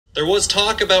There was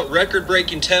talk about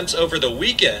record-breaking temps over the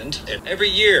weekend, and every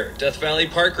year, Death Valley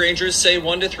park rangers say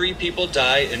 1 to 3 people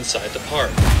die inside the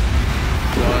park.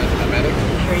 A medic?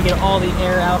 Make sure you get all the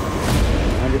air out.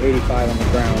 185 on the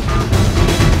ground.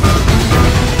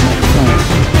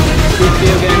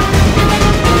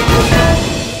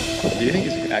 Do you think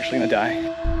he's actually gonna die?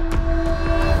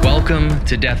 Welcome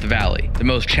to Death Valley, the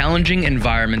most challenging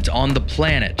environment on the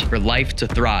planet for life to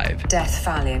thrive. Death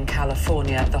Valley in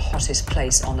California, the hottest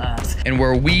place on Earth. And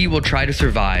where we will try to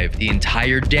survive the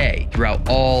entire day throughout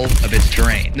all of its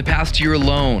terrain. In the past year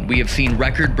alone, we have seen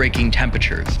record-breaking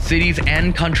temperatures, cities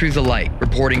and countries alike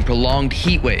reporting prolonged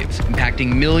heat waves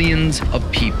impacting millions of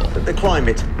people. The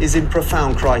climate is in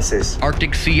profound crisis.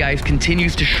 Arctic sea ice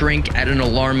continues to shrink at an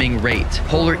alarming rate.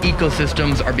 Polar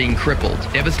ecosystems are being crippled.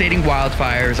 Devastating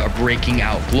wildfires are breaking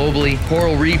out globally.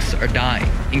 Coral reefs are dying.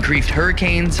 Increased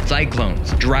hurricanes,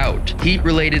 cyclones, drought,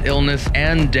 heat-related illness,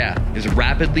 and death is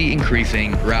rapidly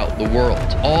increasing throughout the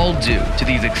world, all due to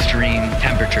these extreme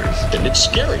temperatures. And it's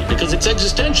scary because it's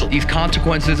existential. These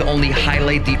consequences only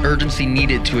highlight the urgency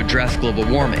needed to address global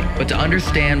warming, but to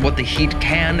understand what the heat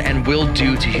can and will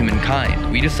do to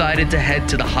humankind, we decided to head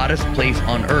to the hottest place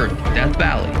on Earth, Death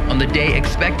Valley, on the day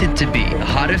expected to be the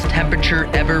hottest temperature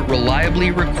ever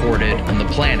reliably recorded on the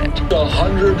planet.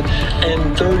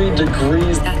 130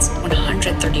 degrees. That's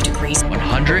 130 degrees.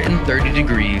 130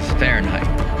 degrees Fahrenheit.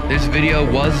 This video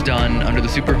was done under the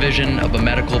supervision of a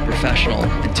medical professional,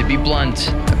 and to be blunt,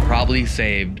 it probably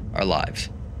saved our lives.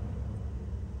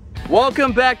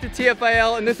 Welcome back to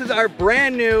TFIL, and this is our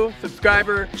brand new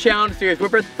subscriber challenge series. Where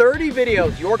for 30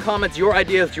 videos, your comments, your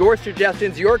ideas, your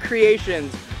suggestions, your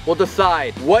creations will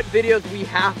decide what videos we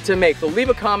have to make. So leave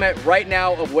a comment right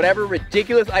now of whatever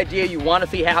ridiculous idea you want to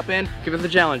see happen. Give us a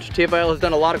challenge. TFIL has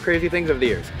done a lot of crazy things over the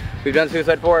years. We've done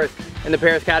Suicide Forest and the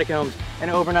Paris Catacombs and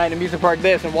overnight in amusement park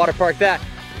this and water park that.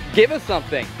 Give us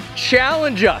something.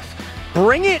 Challenge us.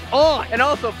 Bring it on. And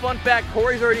also, fun fact,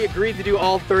 Corey's already agreed to do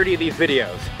all 30 of these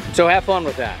videos. So have fun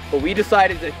with that. But we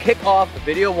decided to kick off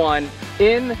video 1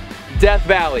 in Death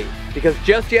Valley because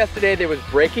just yesterday there was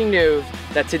breaking news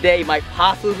that today might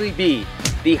possibly be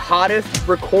the hottest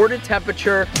recorded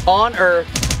temperature on Earth.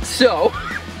 So,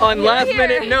 on last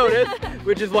minute notice,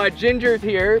 which is why Ginger's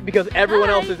here, because everyone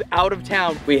else is out of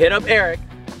town, we hit up Eric,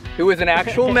 who is an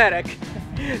actual medic,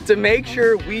 to make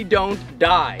sure we don't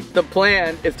die. The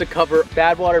plan is to cover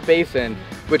Badwater Basin,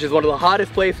 which is one of the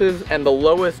hottest places and the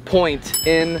lowest point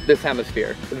in this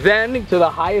hemisphere. Then to the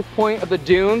highest point of the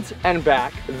dunes and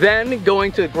back. Then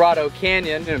going to Grotto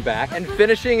Canyon and back. And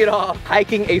finishing it off,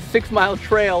 hiking a 6-mile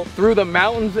trail through the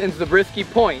mountains in Zabriskie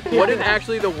Point. What is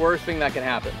actually the worst thing that can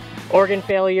happen? Organ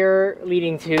failure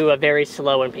leading to a very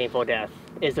slow and painful death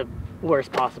is the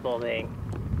worst possible thing.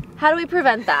 How do we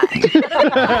prevent that?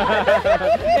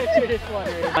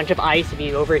 A bunch of ice if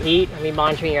you overheat. I mean,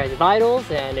 monitoring your vitals,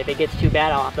 and if it gets too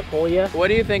bad, I'll have to pull you. What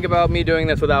do you think about me doing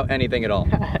this without anything at all?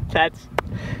 That's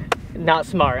not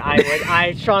smart.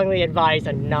 I strongly advise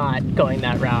on not going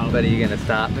that route. But are you gonna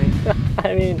stop me?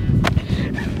 I mean,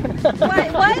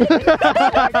 What?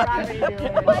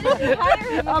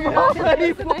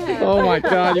 Oh my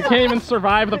god, you can't even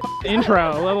survive the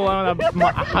intro, let alone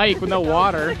a hike with no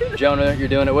water. Jonah, you're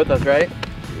doing it with us, right?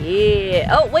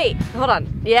 Yeah. Oh, wait. Hold on.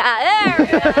 Yeah,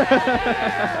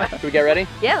 there. Should we get ready?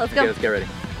 Yeah, let's go. Okay, let's get ready.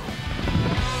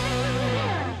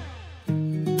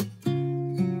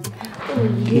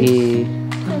 Okay,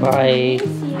 bye.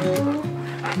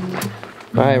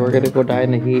 Bye, we're gonna go die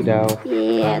in the heat now.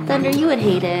 Yeah, Thunder, you would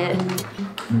hate it.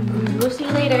 We'll see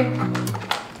you later.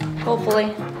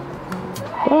 Hopefully.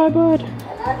 Bye, bud. I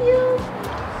love you.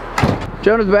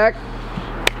 Jonah's back.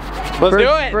 Let's do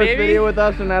it, First baby. video with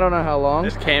us and I don't know how long.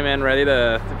 Just came in ready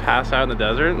to pass out in the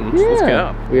desert and let's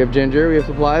go. We have Ginger, we have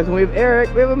supplies, and we have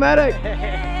Eric, we have a medic.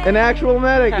 An actual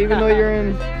medic, even though you're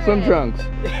in swim trunks.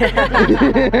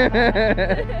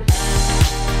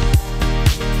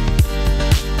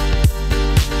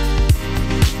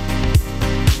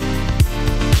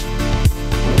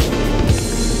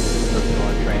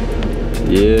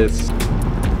 Yes.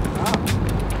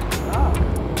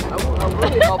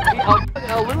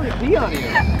 I'll literally pee on you.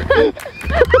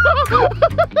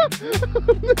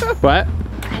 What?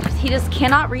 He just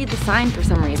cannot read the sign for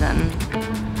some reason.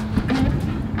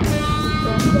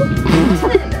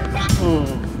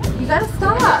 You gotta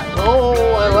stop.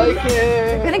 Oh, I like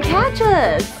it. You're gonna catch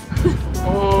us.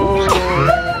 Oh.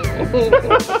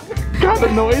 God, the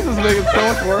noise is making so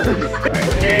much worse.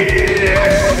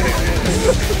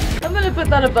 I'm gonna put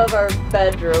that above our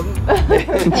bedroom.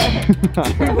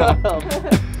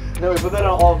 No, we put that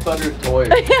on all of Thunder's toys.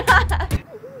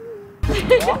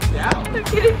 Walk down. I'm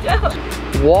getting down.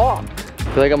 Walk.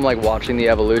 I feel like I'm like watching the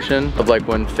evolution of like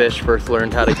when fish first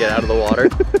learned how to get out of the water.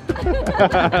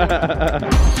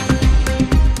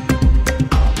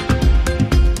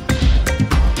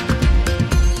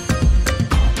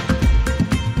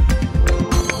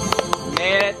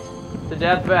 Made it to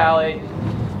Death Valley.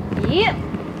 Yep.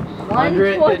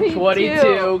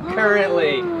 122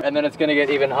 currently. And then it's gonna get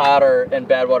even hotter in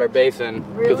Badwater Basin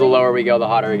because the lower we go, the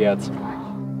hotter it gets.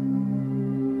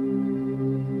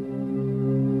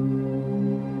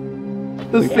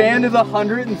 The sand is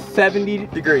 170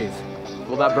 degrees.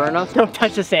 Will that burn us? Don't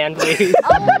touch the sand, please.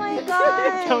 Oh my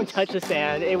god. Don't touch the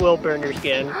sand. It will burn your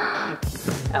skin.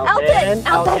 Elton!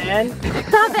 Elton!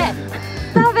 Stop it!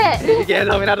 Stop it! You can't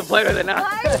tell me not to play with it now.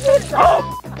 Why are you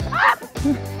so...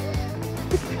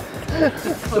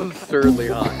 It's absurdly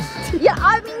hot. Yeah,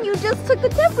 I mean, you just took the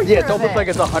temperature. Yeah, it's almost like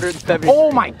it's 170.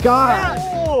 Oh my god!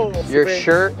 Your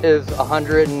shirt is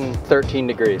 113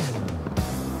 degrees.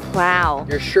 Wow.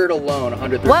 Your shirt alone,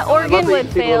 113. What organ would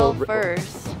fail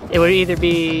first? It would either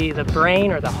be the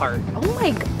brain or the heart. Oh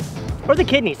my god. Or the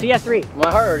kidney, so you have 3. My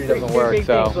heart already doesn't work, Big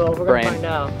so things, well, we're brain. gonna find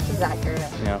out. This is accurate.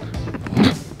 Yeah.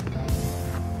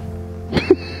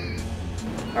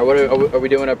 Are we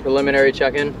doing a preliminary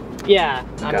check-in? Yeah,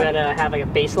 I'm gonna have like a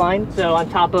baseline. So on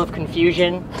top of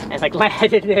confusion and like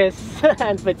lightheadedness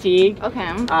and fatigue,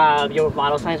 your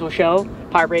vital signs will show.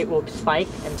 Heart rate will spike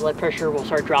and blood pressure will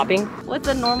start dropping. What's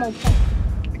a normal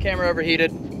The camera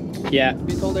overheated. Yeah.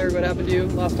 You told Eric what happened to you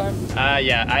last time?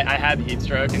 Yeah, I had heat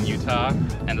stroke in Utah.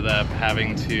 Ended up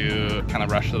having to kind of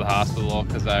rush to the hospital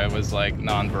because I was like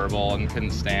non-verbal and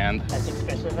couldn't stand. That's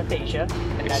expressive aphasia.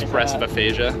 Expressive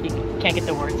aphasia. You can't get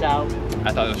the words out.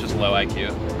 I thought it was just low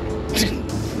IQ.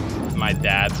 My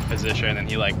dad's a physician and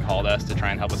he like called us to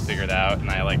try and help us figure it out, and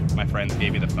my friends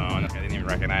gave me the phone. I didn't even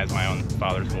recognize my own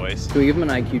father's voice. Can we give him an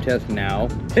IQ test now?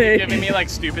 Giving me like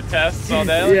stupid tests all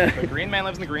day. Yeah. The green man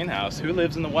lives in the greenhouse. Who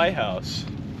lives in the White House?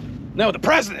 No, the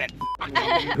president!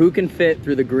 Who can fit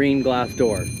through the green glass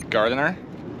door? Gardener?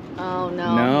 Oh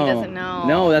no, No. he doesn't know.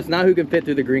 No, that's not who can fit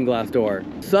through the green glass door.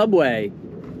 Subway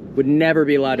would never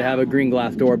be allowed to have a green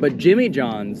glass door, but Jimmy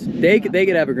John's, they could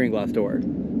have a green glass door.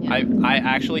 I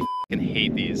actually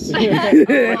hate these.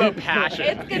 With passion.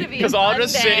 It's gonna be because I'll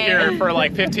just sit here for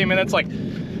like 15 minutes like,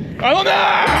 I don't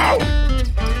know!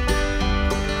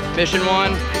 Mission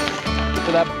 1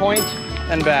 to that point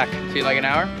and back. See you in like an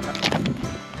hour?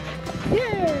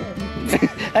 Yeah!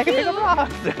 I can pick up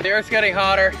rocks. The earth's getting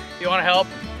hotter. If you want to help,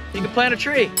 you can plant a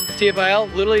tree.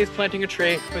 TFIL literally is planting a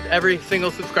tree with every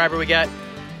single subscriber we get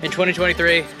in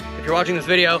 2023. If you're watching this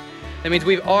video, that means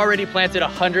we've already planted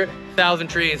 100,000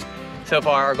 trees so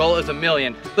far. Our goal is 1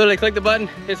 million. Literally click the button,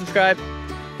 hit subscribe.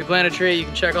 If you plant a tree, you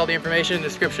can check all the information in the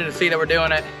description to see that we're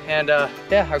doing it. And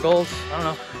yeah, our goals, I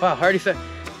don't know. Wow, I already said,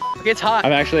 it's hot.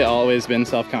 I've actually always been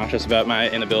self-conscious about my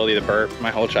inability to burp.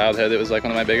 My whole childhood, it was like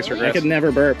one of my biggest regrets. I could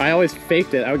never burp. I always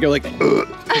faked it. I would go like,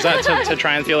 Is that to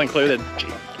try and feel included?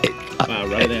 wow,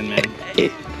 rub it in, man.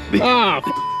 Oh,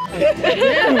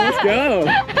 yeah, let's go.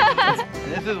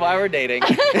 This is why we're dating.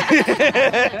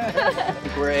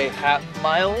 We're a half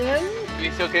mile in. Are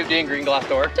you still okay with doing green glass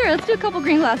door? Sure, let's do a couple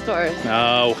green glass doors.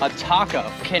 No. A taco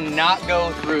cannot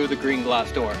go through the green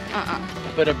glass door.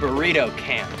 But a burrito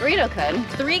can. Burrito could.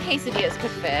 3 quesadillas could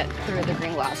fit through the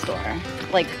green glass door,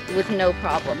 like with no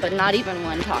problem, but not even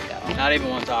one taco. Not even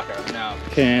one taco, no.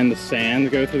 Can the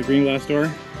sand go through the green glass door?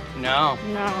 No.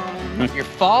 No. Your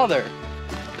father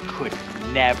could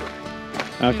never,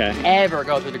 ever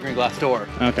go through the green glass door.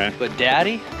 Okay. But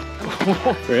daddy?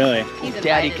 Really?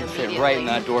 Daddy can fit right in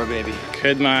that door, baby.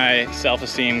 Could my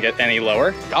self-esteem get any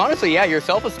lower? Honestly, yeah, your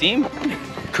self-esteem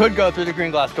could go through the green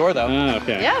glass door, though. Oh,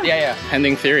 okay. Yeah. Yeah.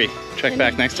 Pending theory. Check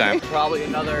back next time. Probably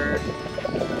another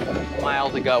mile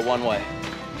to go one way.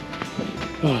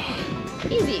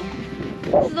 Easy.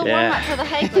 This is a warm-up for the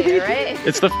hike later, right?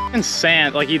 It's the f***ing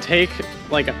sand. Like you take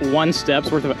like 1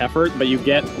 step's worth of effort, but you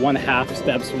get 1/2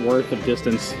 step's worth of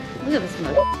distance. Look at this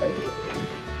motherfucker.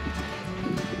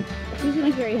 He's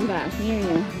gonna carry him back near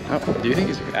you. Oh, do you think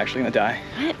he's actually gonna die?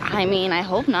 What? I mean, I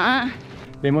hope not.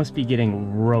 They must be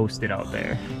getting roasted out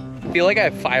there. I feel like I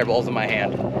have fireballs in my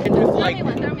hand. It's just Throw like... me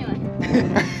one, throw me one.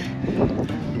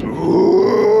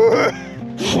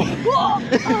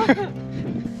 I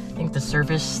think the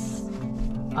surface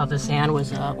of the sand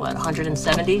was what,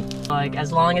 170? Like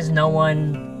as long as no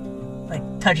one like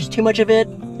touches too much of it,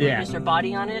 Yeah. just their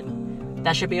body on it,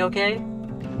 that should be okay.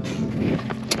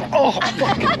 Oh,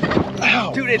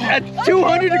 fuck. Dude, it's at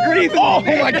 200 degrees. Oh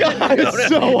my God. It's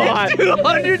so hot. It's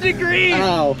 200 degrees.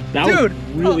 Ow. That Dude. was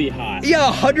really hot. Yeah,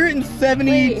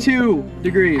 172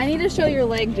 degrees. I need to show your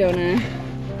leg, Jonah.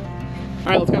 All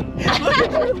right, let's go.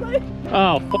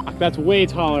 Oh, fuck, that's way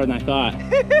taller than I thought.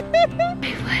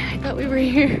 I thought we were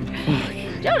here.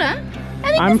 Jonah,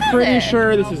 I'm pretty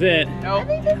sure this is it. Nope.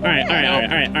 All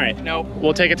right. Nope.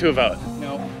 We'll take it to a vote.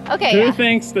 Nope. Okay. Who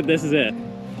thinks that this is it?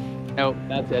 Nope,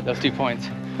 that's it. Those 2 points.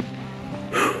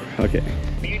 Okay.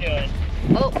 What are you doing?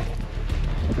 Oh,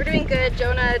 we're doing good.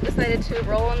 Jonah decided to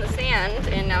roll in the sand,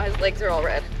 and now his legs are all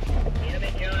red. Damn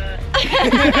it, Jonah.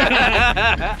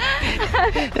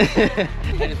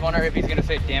 I just wonder if he's gonna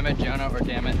say "damn it, Jonah" or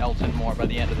 "damn it, Elton" more by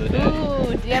the end of the day.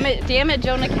 Ooh, damn it,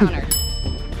 Jonah counter.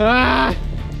 Ah!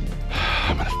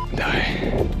 I'm gonna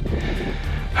die.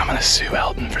 I'm gonna sue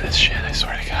Elton for this shit, I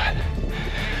swear to God.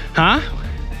 Huh?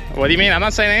 What do you mean? I'm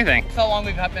not saying anything. That's how long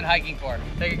we've been hiking for.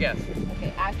 Take a guess.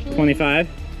 Okay, actually. 25?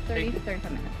 35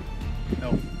 minutes.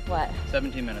 Nope. What?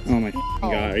 17 minutes. Oh my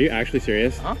God, are you actually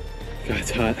serious? Huh? God,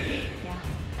 it's hot. Yeah.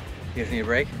 You guys need a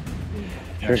break?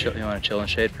 Sure. You want to chill in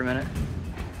shade for a minute?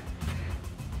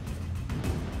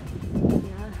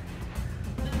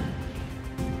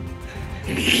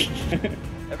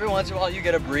 Every once in a while you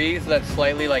get a breeze that's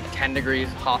slightly like 10 degrees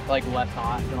hot, like less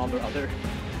hot than all the other.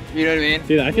 You know what I mean?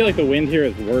 Dude, I feel like the wind here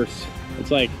is worse. It's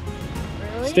like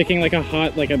sticking like a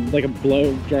hot, like a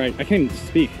blow dry. I can't even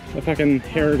speak. A fucking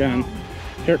hair gun,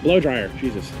 blow dryer.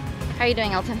 Jesus. How are you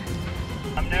doing, Elton?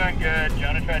 I'm doing good.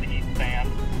 Jonah tried to eat sand.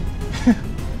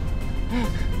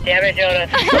 Damn it, Jonah.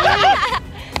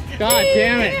 God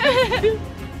damn it.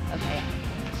 Okay.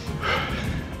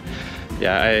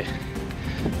 Yeah, I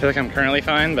feel like I'm currently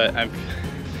fine, but I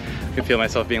can feel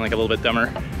myself being like a little bit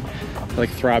dumber, like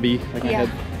throbby, like my head.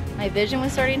 My vision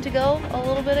was starting to go a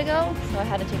little bit ago, so I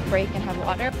had to take a break and have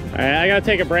water. All right, I gotta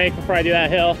take a break before I do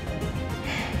that hill.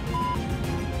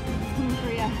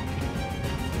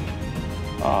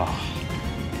 Oh.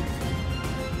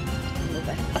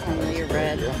 I know you're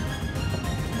red.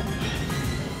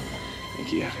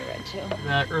 Thank you. You're red too.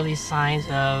 The early signs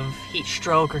of heat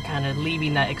stroke or kind of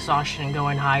leaving that exhaustion and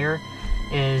going higher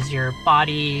is your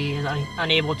body is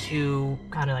unable to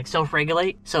kind of like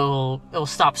self-regulate, so it'll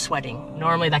stop sweating.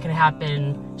 Normally that can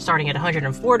happen starting at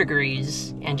 104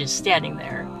 degrees and just standing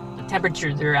there. The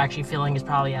temperature they're actually feeling is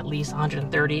probably at least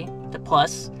 130 to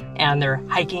plus, and they're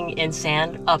hiking in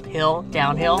sand, uphill,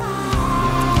 downhill.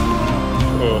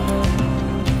 Oh.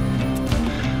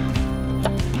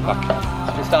 Fuck.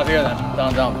 Just stop here then.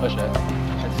 Don't push it.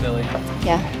 It's silly.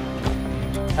 Yeah.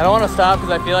 I don't want to stop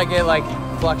because I feel like it like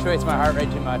fluctuates my heart rate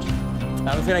too much. I'm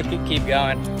just gonna keep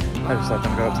going. I just let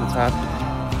them go up to the top.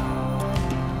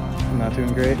 I'm not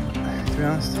doing great, to be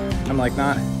honest. I'm like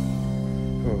not.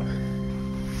 Oh.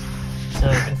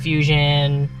 So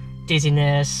confusion,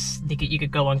 dizziness, you could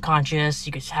go unconscious,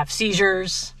 you could have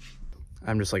seizures.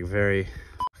 I'm just like very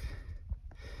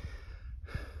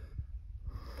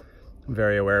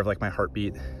aware of like my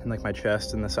heartbeat and like my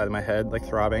chest and the side of my head like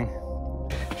throbbing.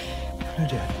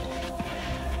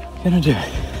 I'm gonna do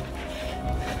it.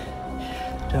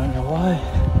 Don't know why.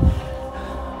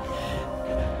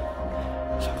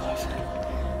 So close.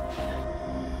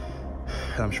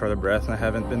 I'm short of breath and I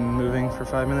haven't been moving for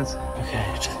 5 minutes. Okay,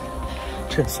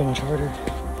 just so much harder.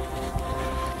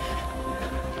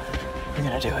 We're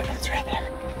gonna do it. It's right there.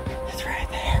 It's right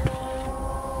there.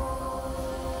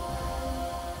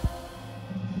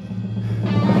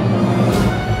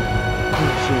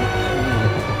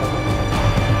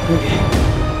 Okay.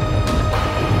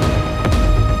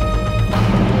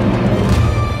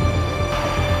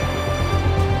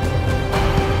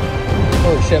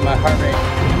 Holy shit, my heart rate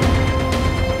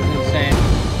is insane.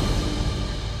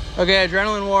 Okay,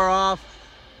 adrenaline wore off.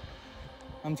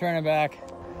 I'm turning back.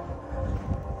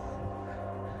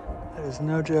 That is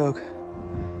no joke.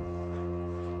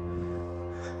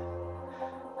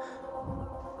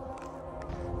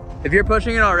 If you're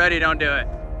pushing it already, don't do it.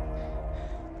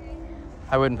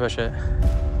 I wouldn't push it.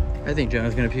 I think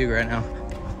Jonah's gonna puke right now.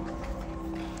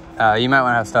 You might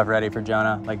wanna have stuff ready for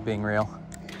Jonah, like being real.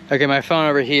 Okay, my phone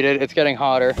overheated. It's getting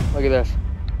hotter. Look at this.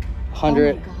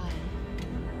 100,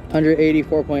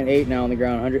 184.8 now on the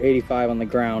ground, 185 on the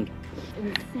ground.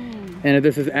 Insane. And if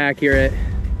this is accurate,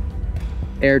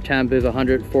 air temp is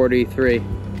 143. All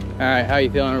right, how you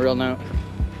feeling on a real note?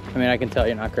 I mean, I can tell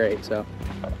you're not great, so.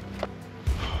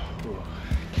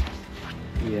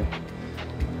 Yeah.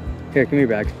 Here, give me your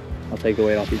bag. I'll take the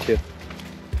weight off you too.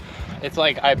 It's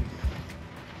like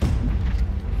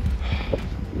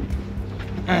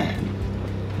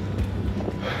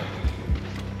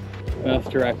most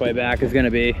direct way back is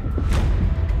gonna be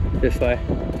this way.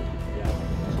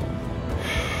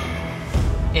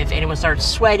 If anyone starts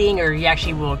sweating or you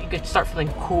could start feeling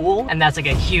cool, and that's like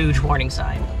a huge warning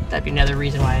sign. That'd be another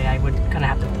reason why I would kind of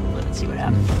have to pull it and see what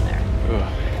happens from there.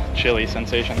 chilly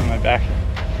sensation in my back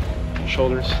and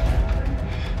shoulders.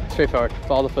 Straight forward,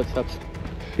 follow the footsteps.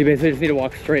 You basically just need to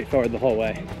walk straight forward the whole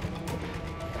way.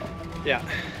 Yeah.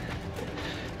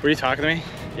 Were you talking to me?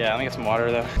 Yeah, let me get some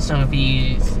water though. So if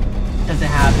he doesn't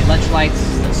have the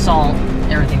electrolytes, the salt,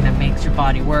 everything that makes your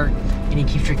body work, and he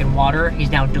keeps drinking water,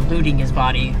 he's now diluting his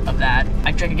body of that.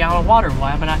 I drink a gallon of water,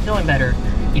 why am I not feeling better?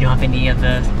 You don't have any of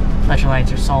the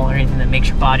electrolytes or salt or anything that makes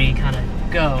your body kind of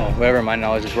go. Whatever my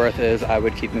knowledge is worth is, I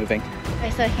would keep moving. I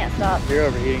said I can't stop. You're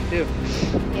overheating too.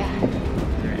 Yeah.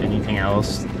 Is there anything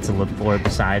else to look for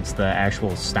besides the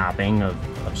actual stopping of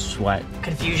sweat?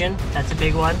 Confusion, that's a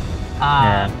big one.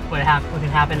 What can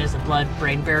happen is the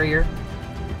blood-brain barrier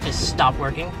just stop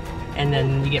working, and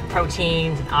then you get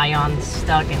proteins and ions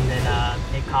stuck, and then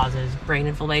it causes brain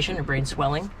inflammation or brain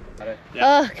swelling.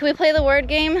 Oh, can we play the word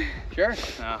game? Sure.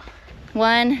 No.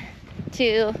 1,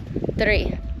 2,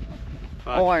 3.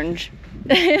 Fuck. Orange.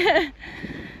 Fuck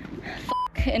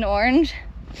an orange.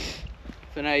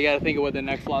 So now you gotta think of what the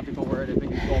next logical word I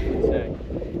think both would say.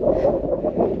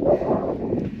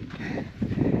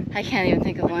 I can't even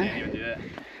think of one. I can't even do it.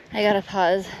 I gotta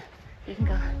pause. You can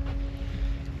go.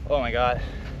 Oh my God.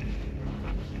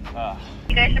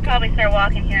 You guys should probably start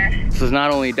walking here. This is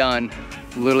not only done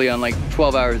literally on like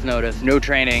 12 hours notice, no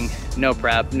training, no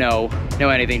prep, no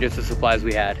anything, just the supplies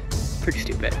we had. Pretty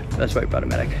stupid. That's why we brought a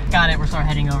medic. Got it, we're starting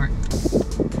heading over.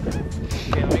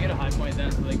 Okay, let me get a high point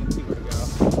then so they can see where to go.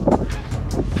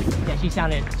 Yeah, she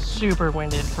sounded super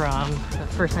winded from the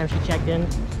first time she checked in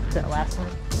to the last time.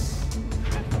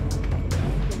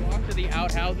 Walk to the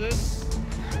outhouses.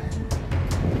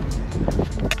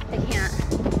 I can't.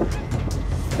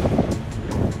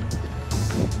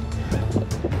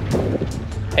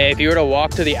 Hey, if you were to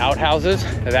walk to the outhouses,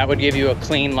 that would give you a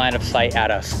clean line of sight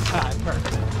at us. Alright,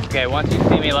 perfect. Okay, once you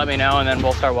see me, let me know, and then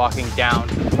we'll start walking down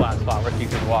to the flat spot where you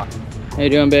can walk. How you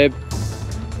doing, babe?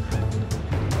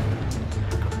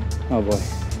 Oh boy.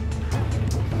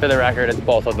 For the record, it's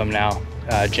both of them now.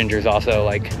 Ginger's also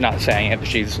like not saying it, but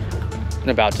she's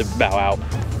about to bow out.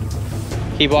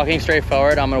 Keep walking straight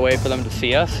forward. I'm gonna wait for them to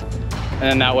see us, and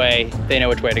then that way they know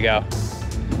which way to go.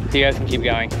 So you guys can keep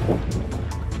going.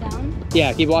 Down?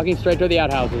 Yeah, keep walking straight to the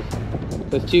outhouses.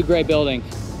 Those two gray buildings.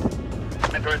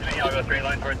 And towards me, I'll go straight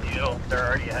line towards you. They're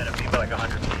already ahead of me by like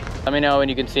 100 feet. Let me know when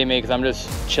you can see me, because I'm just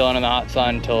chilling in the hot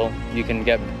sun until you can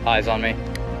get eyes on me.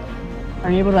 Are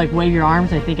you able to like wave your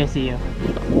arms? I think I see you.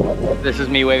 This is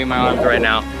me waving my arms right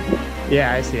now.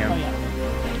 Yeah, I see him. Oh, yeah.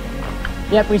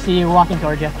 Yep, we see you. We're walking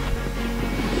towards you.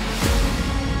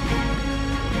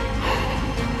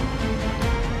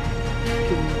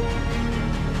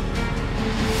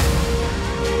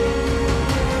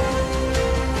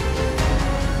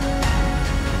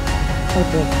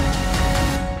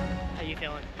 How you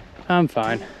feeling? I'm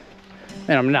fine.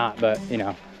 And I'm not, but you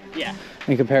know, Yeah.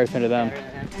 in comparison to them.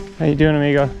 How you doing,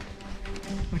 amigo?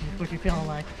 What you feeling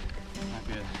like? Not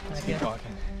good. Let's keep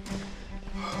walking.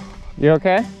 You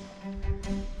okay?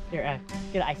 Here,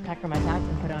 get an ice pack from my pack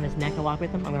and put it on his neck and walk with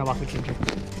him. I'm gonna walk with Ginger.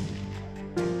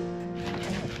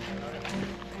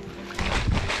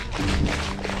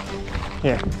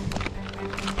 Here.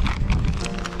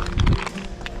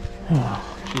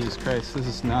 Oh, Jesus Christ, this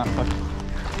is not fucking...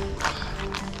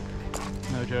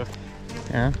 No joke.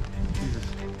 Yeah? Jesus.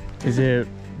 Is it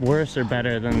worse or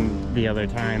better than the other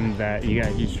time that you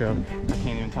got heat stroke? I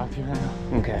can't even talk to you right now.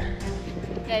 Okay.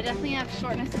 Yeah, I definitely have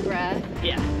shortness of breath.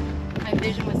 Yeah. My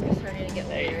vision was starting to get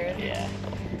weird. Yeah.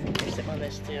 You're sitting on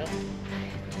this too.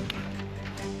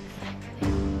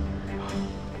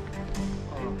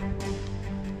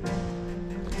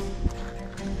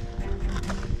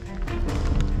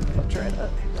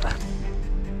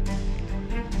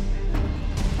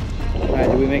 Alright,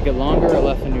 did we make it longer or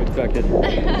less than you expected?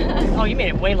 Oh, you made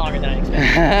it way longer than I expected.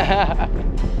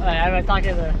 I was talking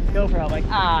to the GoPro, I'm like,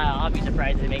 I'll be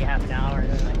surprised if they make it half an hour.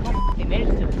 And they're like, oh, they made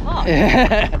it to the top.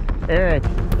 Eric,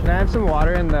 can I have some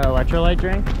water in the electrolyte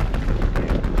drink?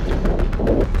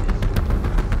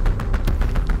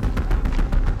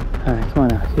 Alright, come on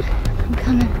now. I'm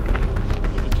coming.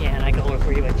 If you can, I can hold it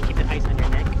for you, but keep the ice on your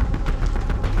neck.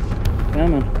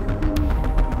 Come on.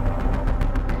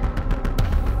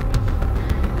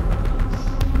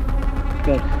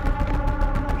 Good.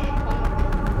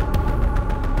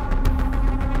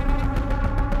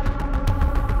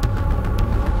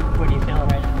 What are you feeling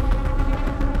right now?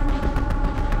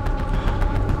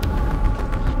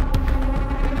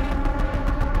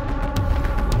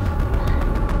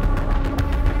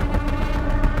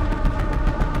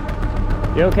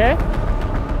 You okay?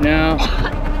 No.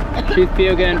 She's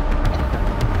puking.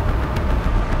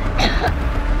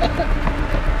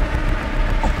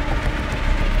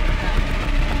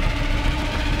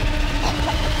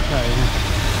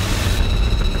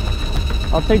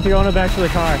 I'll take Jonah back to the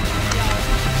car.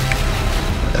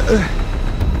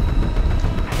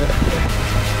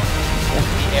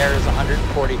 The air is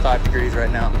 145 degrees right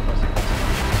now.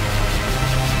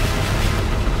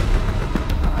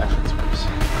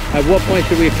 At what point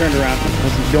should we have turned around?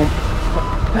 Don't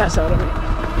pass out on me.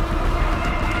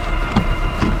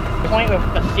 The point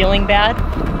of feeling bad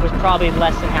was probably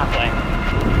less than halfway.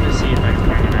 Let's see if I can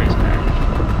find an ice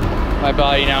pack. My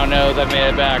body now knows I made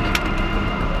it back.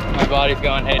 My body's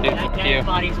going, hey dude, fuck you.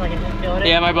 Body's fucking feeling it?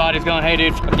 Yeah, my body's going, hey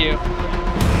dude, fuck you. And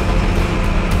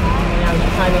now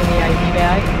he's timing the IV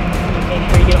bag. Make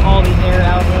sure you get all the air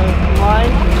out of the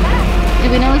line. Do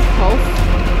we know his pulse?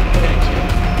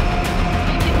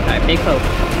 Alright, big hope.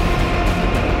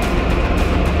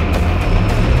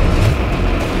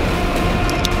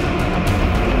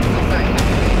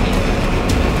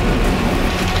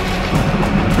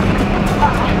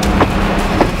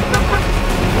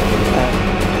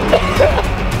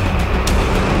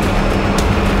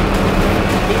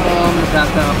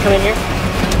 Come in here.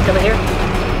 Come in here.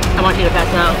 I want you to pass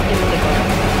out in the car.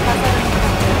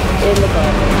 In the car.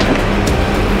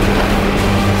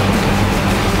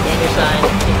 And your side,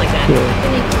 just like that.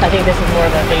 I think this is more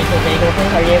of a vagal thing.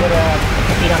 Are you able to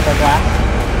feet on the glass?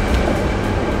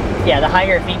 Yeah, the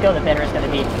higher your feet go, the better it's going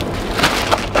to be.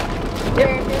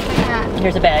 Here's my hat.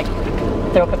 Here's a bag.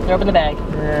 Throw open the bag.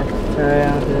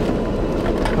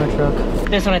 My truck.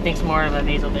 This one I think is more of a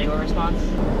vagal response.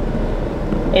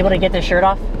 Able to get the shirt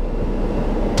off?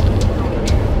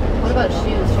 What about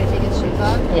shoes? Should I take his shoes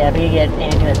off? Yeah, if you get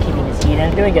anything that's keeping his heat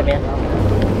in. Doing good, man.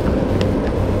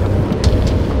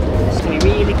 It's gonna be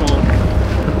really cold.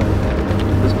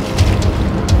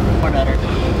 Or better.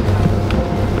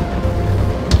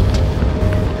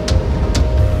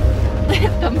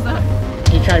 Thumbs up.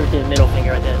 You tried with the middle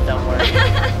finger with the thumb work.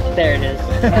 There it is.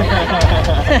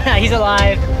 He's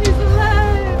alive. He's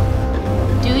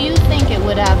alive. Do you think it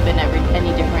would have been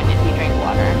any different if he drank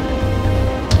water?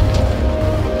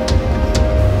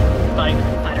 Thought he was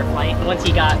in fight or flight. Once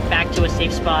he got back to a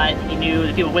safe spot, he knew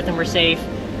the people with him were safe.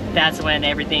 That's when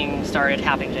everything started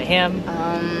happening to him.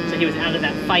 So he was out of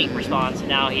that fight response, and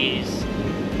now he's,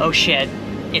 oh shit,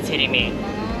 it's hitting me.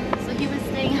 So he was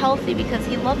staying healthy because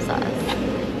he loves us.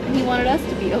 And he wanted us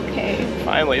to be okay.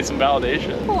 Finally, some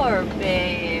validation. Poor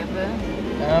babe.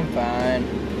 I'm fine.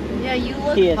 Yeah, you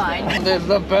look fine. This is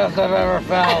the best I've ever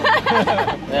felt.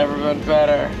 Never been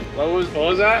better. What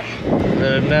was that?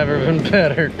 I've never been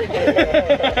better.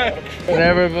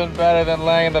 Never been better than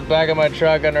laying in the back of my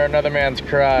truck under another man's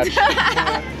crotch.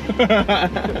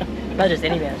 Not just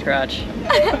any man's crotch.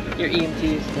 Your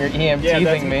EMTs. You're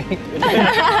EMTing me.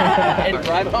 And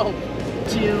drive home.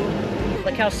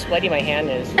 Look how sweaty my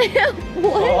hand is.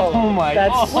 What? Oh my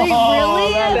god. Wait,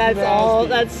 really?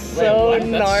 That's so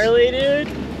gnarly, dude.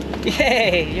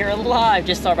 Yay, you're alive.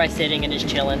 Just start by sitting and just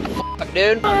chilling. Fuck,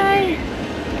 dude. Hi.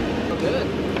 So good.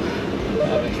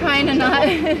 Trying to not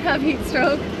have heat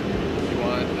stroke. You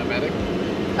want a medic?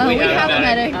 Oh, we have a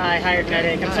medic. I hired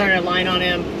medic. I'm starting to line on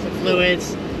him, some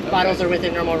fluids. Bottles are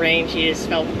within normal range. He just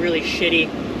felt really shitty.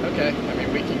 Okay, I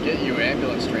mean, we can get you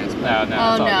ambulance transport. Oh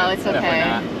no, it's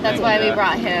okay. That's why we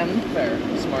brought him. Fair,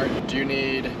 smart. Do you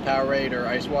need Powerade or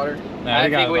ice water? I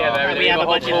think we have everything. We have a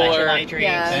bunch of electrolyte drinks.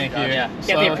 Yeah. Thank you.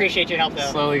 Definitely appreciate your help,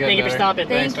 though. Slowly Thank you for stopping.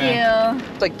 Thank you.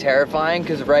 It's like terrifying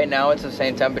because right now it's the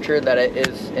same temperature that it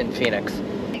is in Phoenix. Oh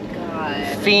my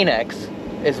god. Phoenix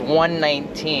is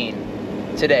 119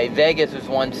 today. Vegas is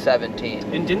 117.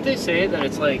 And didn't they say that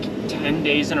it's like 10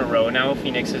 days in a row now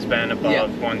Phoenix has been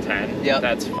above 110? Yep.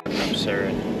 That's fucking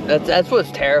absurd. That's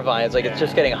what's terrifying. It's like it's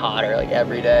just getting hotter like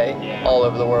every day all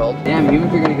over the world. Damn,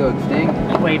 humans are gonna go extinct.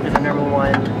 Wait for the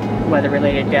 #1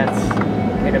 weather-related deaths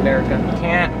in America. You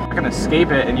can't fucking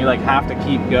escape it, and you like have to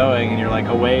keep going, and you're like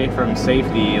away from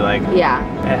safety. Like Yeah.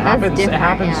 it happens. It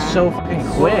happens so fucking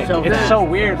quick. So it's fast. so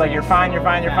weird. Like you're fine,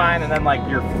 and then like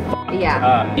you're fucked Yeah.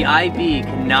 up. The IV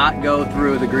cannot go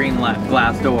through the green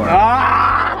glass door.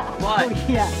 Ah!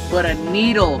 But a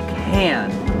needle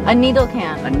can. A needle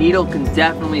can. A needle can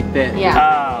definitely fit.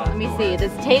 Yeah. Oh. Let me see.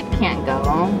 This tape can't go.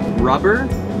 Rubber?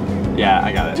 Yeah,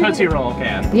 I got it. Tootsie Roll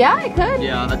can. Yeah, it could.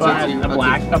 Yeah, that's But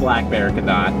a black bear could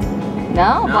not.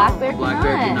 No, black bear Black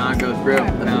bear cannot go through.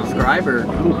 A subscriber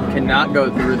cannot go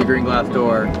through the green glass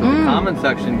door. The comment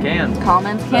section can.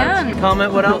 Comments can.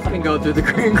 Comment what else can go through the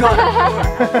green glass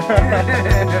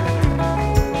door.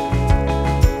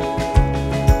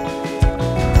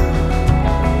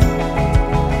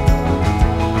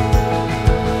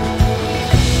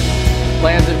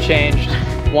 Plans have changed.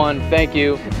 One, thank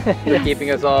you for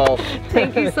keeping us all.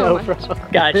 Thank you so much.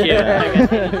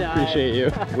 Gotcha. Appreciate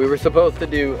you. We were supposed to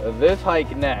do this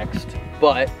hike next,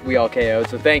 but we all KO'd.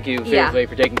 So thank you seriously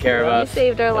for taking care of us. You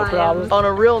saved our lives. On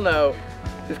a real note,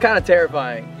 it's kind of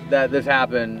terrifying that this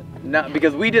happened. Not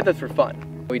because we did this for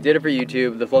fun. We did it for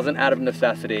YouTube. This wasn't out of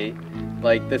necessity.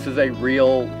 Like, this is a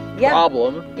real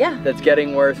problem that's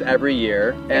getting worse every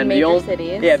year. In major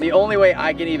cities. Yeah, the only way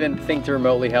I can even think to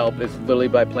remotely help is literally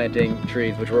by planting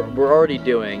trees, which we're already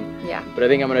doing. Yeah. But I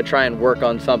think I'm gonna try and work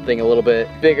on something a little bit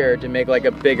bigger to make like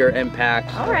a bigger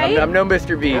impact. All right. I'm no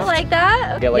Mr. Beast. I like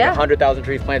that. Get like 100,000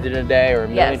 trees planted in a day or a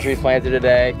million trees planted a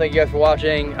day. Thank you guys for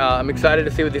watching. I'm excited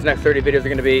to see what these next 30 videos are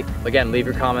gonna be. Again, leave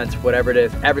your comments, whatever it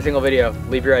is. Every single video,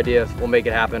 leave your ideas. We'll make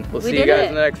it happen. We'll see you guys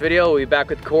in the next video. We'll be back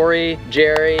with Corey,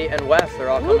 Jerry, and Wes. They're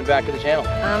all coming back to the channel.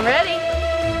 I'm ready.